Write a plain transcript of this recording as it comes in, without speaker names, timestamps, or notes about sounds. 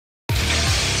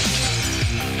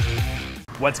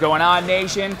What's going on,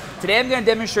 nation? Today I'm going to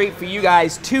demonstrate for you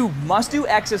guys 2 must-do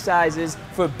exercises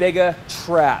for bigger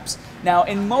traps. Now,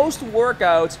 in most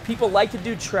workouts, people like to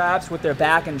do traps with their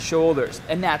back and shoulders,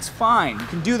 and that's fine. You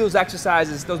can do those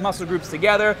exercises, those muscle groups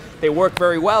together. They work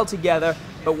very well together,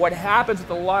 but what happens with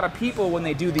a lot of people when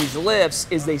they do these lifts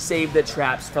is they save the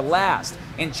traps for last.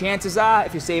 And chances are,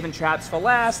 if you're saving traps for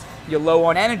last, you're low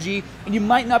on energy, and you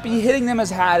might not be hitting them as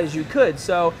hard as you could.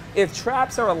 So if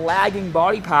traps are a lagging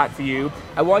body part for you,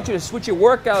 I want you to switch your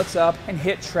workouts up and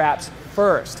hit traps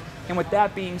first. And with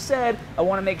that being said, I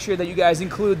want to make sure that you guys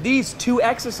include these 2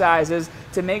 exercises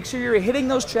to make sure you're hitting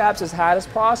those traps as hard as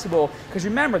possible. Because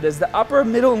remember, there's the upper,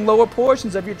 middle, and lower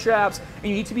portions of your traps, and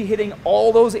you need to be hitting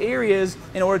all those areas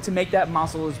in order to make that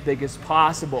muscle as big as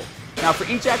possible. Now, for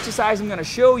each exercise I'm going to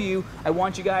show you, I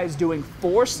want you guys doing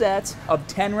 4 sets of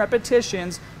 10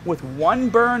 repetitions with 1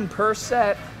 burn per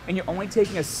set, and you're only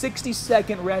taking a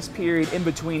 60-second rest period in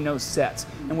between those sets.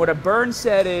 And what a burn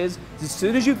set is as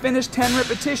soon as you finish 10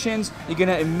 repetitions, you're going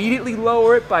to immediately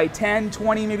lower it by 10,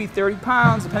 20, maybe 30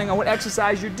 pounds, depending on what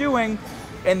exercise you're doing,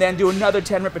 and then do another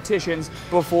 10 repetitions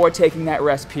before taking that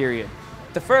rest period.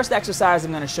 The first exercise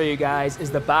I'm going to show you guys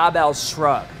is the barbell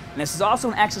shrug. And this is also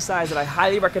an exercise that I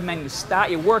highly recommend you start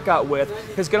your workout with,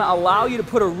 because it's going to allow you to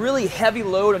put a really heavy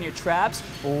load on your traps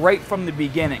right from the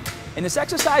beginning. And this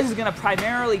exercise is going to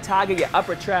primarily target your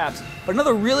upper traps, but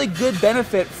another really good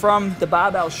benefit from the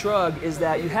barbell shrug is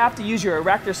that you have to use your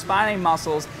erector spinae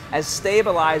muscles as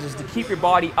stabilizers to keep your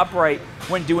body upright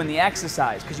when doing the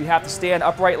exercise, because you have to stand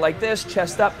upright like this,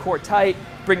 chest up, core tight,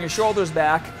 bring your shoulders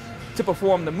back to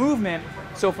perform the movement.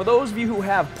 So for those of you who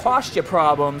have posture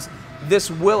problems,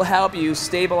 this will help you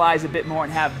stabilize a bit more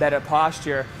and have better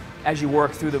posture as you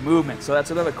work through the movement. So that's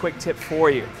another quick tip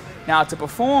for you. Now, to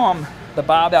perform the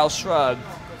barbell shrug,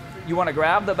 you want to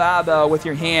grab the barbell with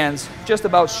your hands just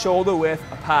about shoulder width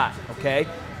apart, okay?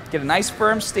 Get a nice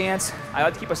firm stance. I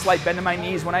like to keep a slight bend in my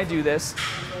knees when I do this.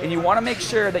 And you want to make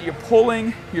sure that you're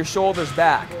pulling your shoulders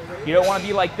back. You don't want to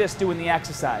be like this doing the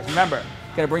exercise. Remember,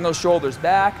 you got to bring those shoulders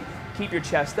back, keep your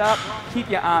chest up, keep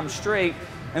your arms straight.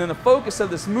 And then the focus of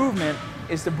this movement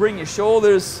is to bring your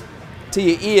shoulders to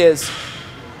your ears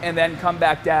and then come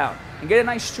back down. And get a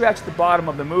nice stretch at the bottom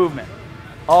of the movement.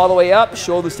 All the way up,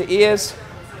 shoulders to ears,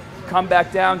 come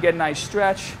back down, get a nice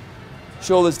stretch,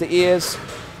 shoulders to ears,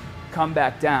 come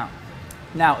back down.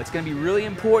 Now, it's going to be really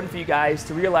important for you guys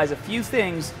to realize a few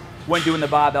things when doing the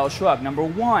barbell shrug. Number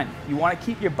 1, you want to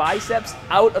keep your biceps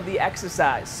out of the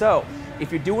exercise. So,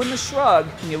 if you're doing the shrug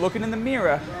and you're looking in the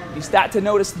mirror, you start to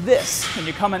notice this, and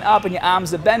you're coming up and your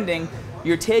arms are bending,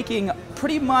 you're taking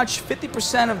pretty much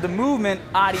 50% of the movement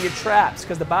out of your traps,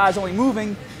 because the bar is only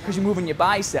moving because you're moving your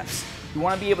biceps. You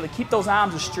want to be able to keep those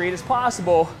arms as straight as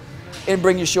possible and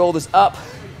bring your shoulders up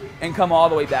and come all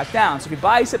the way back down. So if your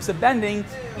biceps are bending,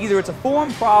 either it's a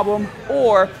form problem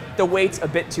or the weight's a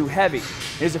bit too heavy.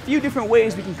 There's a few different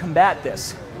ways we can combat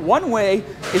this. One way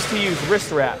is to use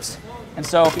wrist wraps. And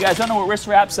so if you guys don't know what wrist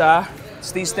wraps are,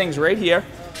 it's these things right here.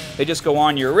 They just go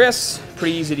on your wrists,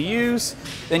 pretty easy to use.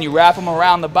 Then you wrap them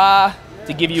around the bar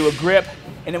to give you a grip.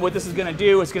 And then what this is going to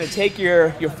do is going to take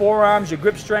your forearms, your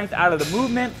grip strength out of the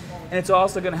movement, and it's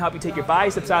also going to help you take your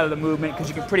biceps out of the movement, because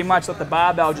you can pretty much let the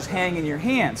barbell just hang in your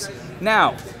hands.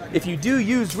 Now, if you do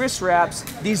use wrist wraps,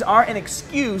 these aren't an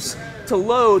excuse to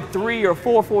load 3 or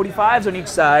 4 45s on each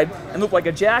side and look like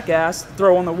a jackass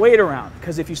throwing the weight around,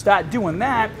 because if you start doing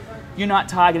that, you're not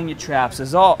targeting your traps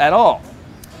at all.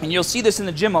 And you'll see this in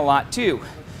the gym a lot too.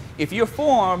 If your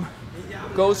form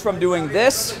goes from doing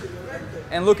this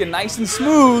and looking nice and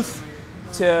smooth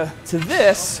to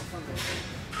this,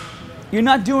 you're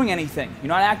not doing anything. You're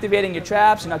not activating your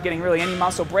traps, you're not getting really any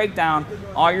muscle breakdown.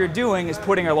 All you're doing is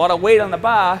putting a lot of weight on the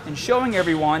bar and showing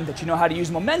everyone that you know how to use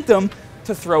momentum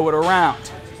to throw it around.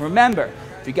 Remember,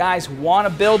 if you guys want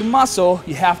to build muscle,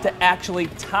 you have to actually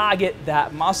target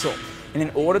that muscle. And in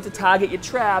order to target your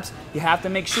traps, you have to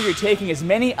make sure you're taking as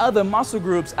many other muscle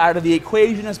groups out of the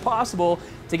equation as possible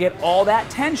to get all that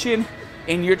tension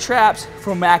in your traps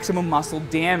for maximum muscle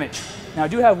damage. Now, I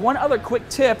do have one other quick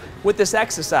tip with this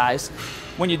exercise.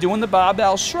 When you're doing the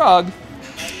barbell shrug,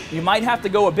 you might have to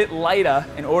go a bit lighter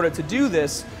in order to do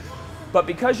this, but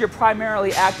because you're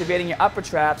primarily activating your upper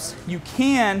traps, you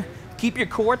can keep your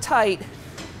core tight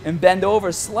and bend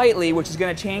over slightly, which is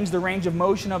going to change the range of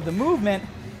motion of the movement,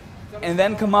 and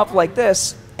then come up like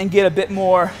this and get a bit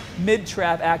more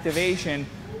mid-trap activation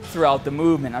throughout the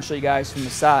movement. I'll show you guys from the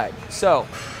side. So,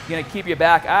 you're going to keep your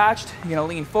back arched, you're going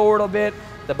to lean forward a bit,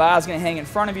 the bar's going to hang in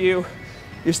front of you.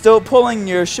 You're still pulling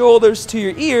your shoulders to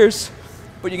your ears,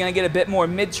 but you're going to get a bit more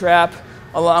mid-trap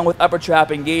along with upper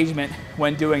trap engagement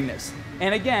when doing this.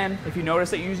 And again, if you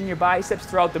notice that you're using your biceps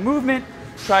throughout the movement,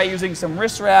 try using some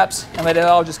wrist wraps and let it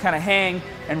all just kind of hang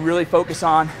and really focus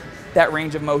on that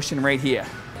range of motion right here.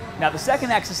 Now the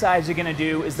second exercise you're gonna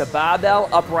do is the barbell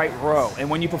upright row.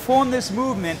 And when you perform this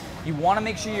movement, you wanna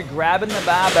make sure you're grabbing the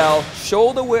barbell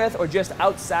shoulder width or just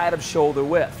outside of shoulder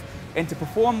width. And to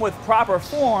perform with proper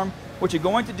form, what you're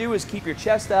going to do is keep your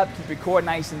chest up, keep your core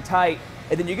nice and tight,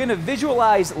 and then you're gonna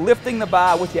visualize lifting the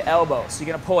bar with your elbows. So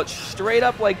you're gonna pull it straight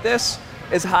up like this,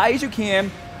 as high as you can,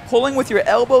 pulling with your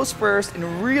elbows first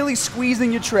and really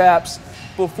squeezing your traps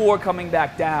before coming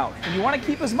back down. And you wanna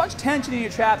keep as much tension in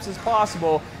your traps as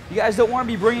possible. You guys don't wanna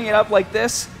be bringing it up like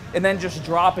this and then just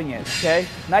dropping it, okay?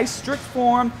 Nice strict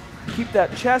form, keep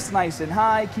that chest nice and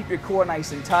high, keep your core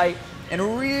nice and tight,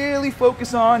 and really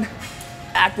focus on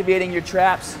activating your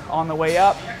traps on the way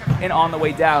up and on the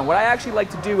way down. What I actually like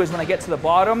to do is when I get to the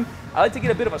bottom, I like to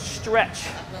get a bit of a stretch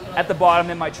at the bottom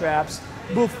in my traps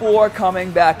before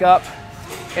coming back up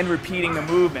and repeating the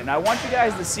movement. Now, I want you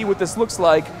guys to see what this looks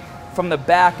like from the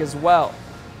back as well.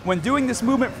 When doing this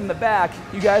movement from the back,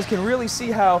 you guys can really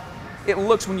see how it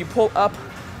looks when you pull up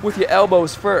with your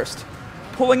elbows first.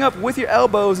 Pulling up with your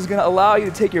elbows is gonna allow you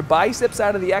to take your biceps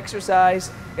out of the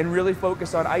exercise and really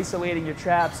focus on isolating your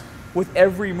traps with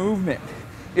every movement.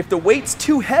 If the weight's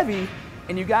too heavy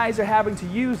and you guys are having to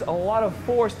use a lot of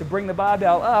force to bring the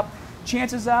barbell up,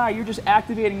 chances are you're just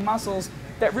activating muscles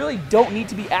that really don't need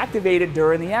to be activated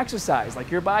during the exercise, like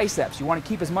your biceps. You want to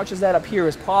keep as much of that up here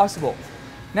as possible.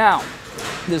 Now,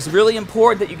 it's really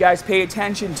important that you guys pay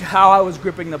attention to how I was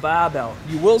gripping the barbell.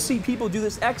 You will see people do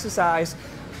this exercise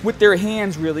with their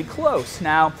hands really close.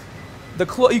 Now,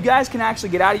 you guys can actually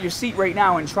get out of your seat right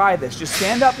now and try this. Just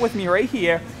stand up with me right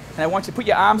here, and I want you to put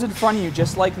your arms in front of you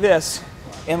just like this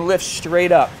and lift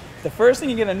straight up. The first thing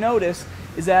you're gonna notice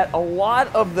is that a lot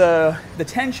of the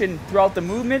tension throughout the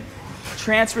movement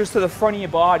transfers to the front of your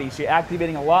body. So you're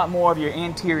activating a lot more of your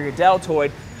anterior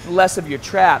deltoid, less of your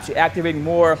traps. You're activating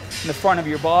more in the front of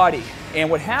your body. And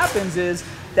what happens is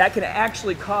that can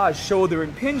actually cause shoulder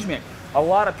impingement. A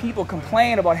lot of people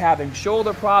complain about having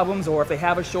shoulder problems, or if they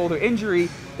have a shoulder injury,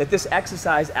 that this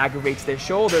exercise aggravates their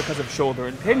shoulder because of shoulder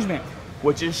impingement,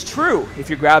 which is true if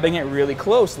you're grabbing it really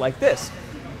close like this.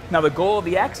 Now the goal of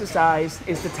the exercise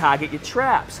is to target your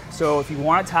traps. So if you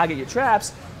want to target your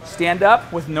traps, stand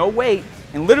up with no weight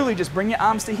and literally just bring your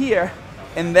arms to here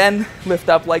and then lift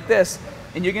up like this.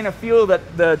 And you're gonna feel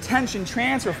that the tension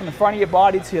transfer from the front of your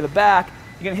body to the back.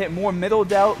 You're gonna hit more middle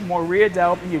delt, more rear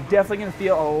delt, and you're definitely gonna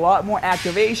feel a lot more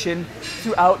activation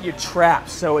throughout your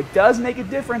traps. So it does make a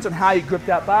difference on how you grip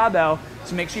that barbell.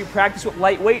 So make sure you practice with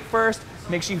light weight first,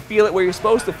 make sure you feel it where you're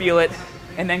supposed to feel it,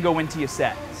 and then go into your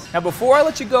set. Now before I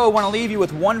let you go, I want to leave you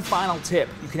with one final tip.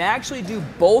 You can actually do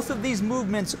both of these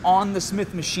movements on the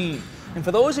Smith machine. And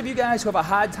for those of you guys who have a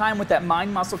hard time with that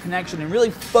mind-muscle connection and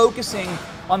really focusing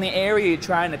on the area you're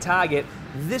trying to target,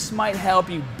 this might help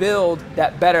you build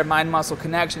that better mind-muscle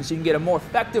connection so you can get a more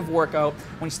effective workout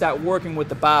when you start working with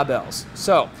the barbells.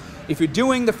 So, if you're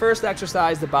doing the first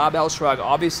exercise, the barbell shrug,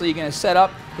 obviously you're gonna set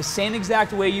up the same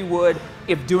exact way you would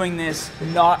if doing this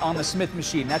not on the Smith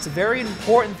machine. That's a very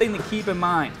important thing to keep in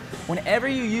mind. Whenever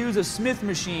you use a Smith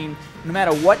machine, no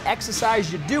matter what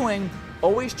exercise you're doing,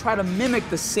 always try to mimic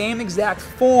the same exact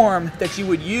form that you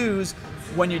would use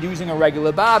when you're using a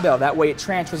regular barbell. That way it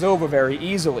transfers over very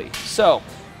easily. So,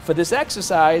 for this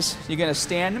exercise, you're gonna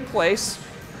stand in place,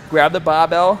 grab the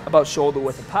barbell about shoulder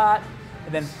width apart,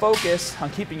 and then focus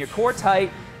on keeping your core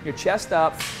tight, your chest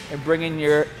up, and bringing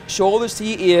your shoulders to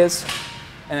your ears,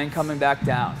 and then coming back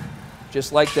down,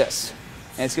 just like this.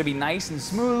 And it's gonna be nice and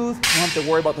smooth. You don't have to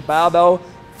worry about the barbell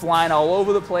flying all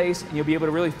over the place, and you'll be able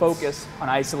to really focus on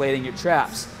isolating your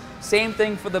traps. Same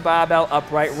thing for the barbell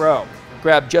upright row.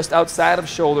 Grab just outside of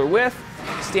shoulder width,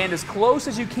 stand as close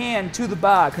as you can to the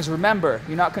bar, because remember,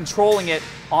 you're not controlling it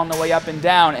on the way up and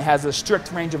down. It has a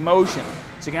strict range of motion.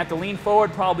 So you're gonna have to lean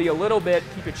forward probably a little bit,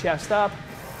 keep your chest up,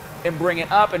 and bring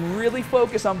it up, and really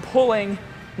focus on pulling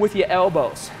with your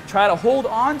elbows. Try to hold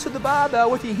on to the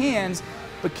barbell with your hands,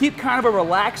 but keep kind of a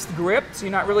relaxed grip so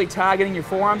you're not really targeting your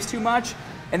forearms too much,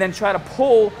 and then try to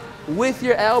pull with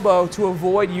your elbow to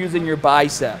avoid using your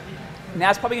bicep. And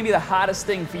that's probably gonna be the hardest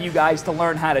thing for you guys to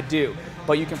learn how to do,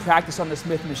 but you can practice on the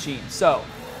Smith machine. So,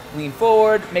 lean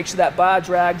forward, make sure that bar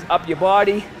drags up your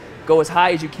body, go as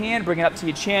high as you can, bring it up to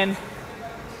your chin,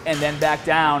 and then back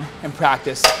down and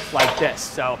practice like this.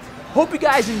 So, hope you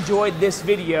guys enjoyed this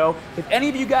video. If any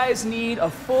of you guys need a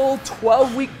full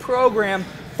 12-week program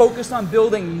focused on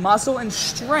building muscle and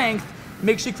strength,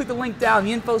 make sure you click the link down in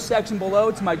the info section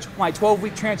below to my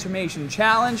 12-week transformation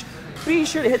challenge. Be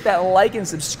sure to hit that like and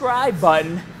subscribe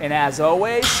button, and as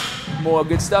always, More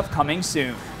good stuff coming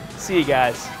soon. See you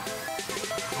guys.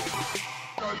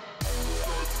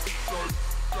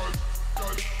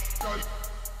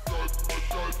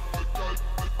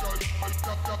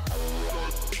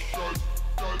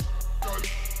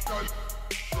 Go.